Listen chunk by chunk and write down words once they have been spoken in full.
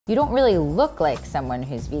You don't really look like someone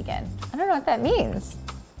who's vegan. I don't know what that means.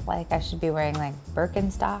 Like I should be wearing like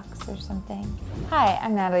Birkenstocks or something. Hi,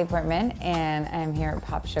 I'm Natalie Portman and I'm here at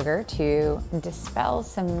POPSUGAR to dispel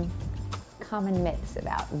some common myths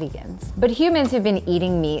about vegans. But humans have been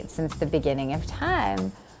eating meat since the beginning of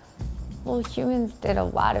time. Well, humans did a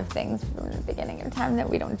lot of things from the beginning of time that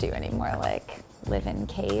we don't do anymore, like live in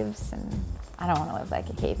caves, and I don't want to live like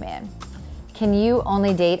a caveman. Can you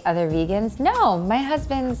only date other vegans? No, my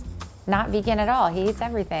husband's not vegan at all. He eats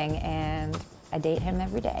everything and I date him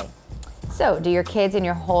every day. So, do your kids and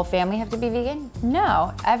your whole family have to be vegan?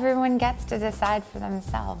 No, everyone gets to decide for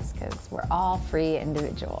themselves because we're all free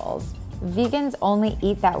individuals. Vegans only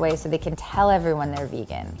eat that way so they can tell everyone they're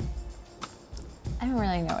vegan. I don't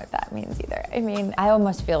really know what that means either. I mean, I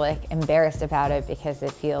almost feel like embarrassed about it because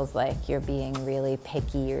it feels like you're being really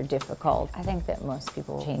picky or difficult. I think that most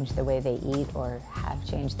people change the way they eat or have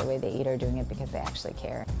changed the way they eat or doing it because they actually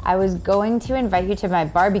care. I was going to invite you to my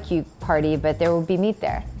barbecue party, but there will be meat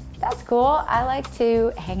there. That's cool. I like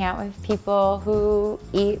to hang out with people who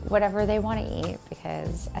eat whatever they want to eat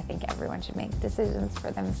because I think everyone should make decisions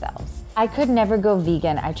for themselves. I could never go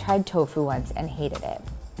vegan. I tried tofu once and hated it.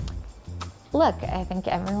 Look, I think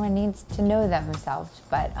everyone needs to know themselves,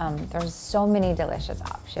 but there's so many delicious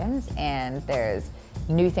options and there's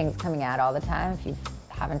new things coming out all the time. If you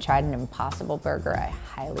haven't tried an Impossible Burger, I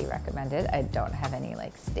highly recommend it. I don't have any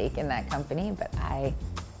like stake in that company, but I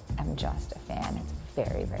am just a fan. It's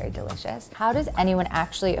very, very delicious. How does anyone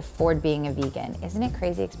actually afford being a vegan? Isn't it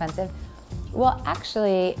crazy expensive? Well,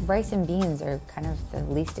 actually, rice and beans are kind of the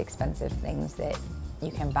least expensive things that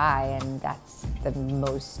you can buy, and that's the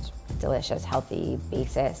most delicious, healthy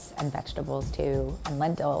basis, and vegetables too, and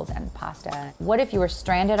lentils and pasta. What if you were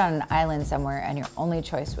stranded on an island somewhere and your only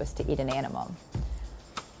choice was to eat an animal?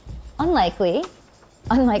 Unlikely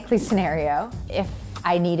scenario. If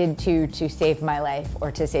I needed to save my life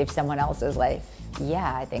or to save someone else's life,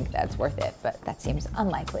 yeah, I think that's worth it, but that seems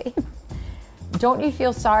unlikely. Don't you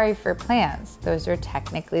feel sorry for plants? Those are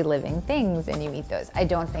technically living things and you eat those. I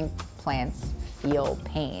don't think plants feel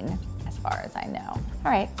pain as far as I know.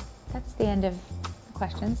 All right, that's the end of the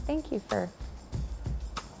questions. Thank you for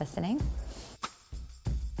listening.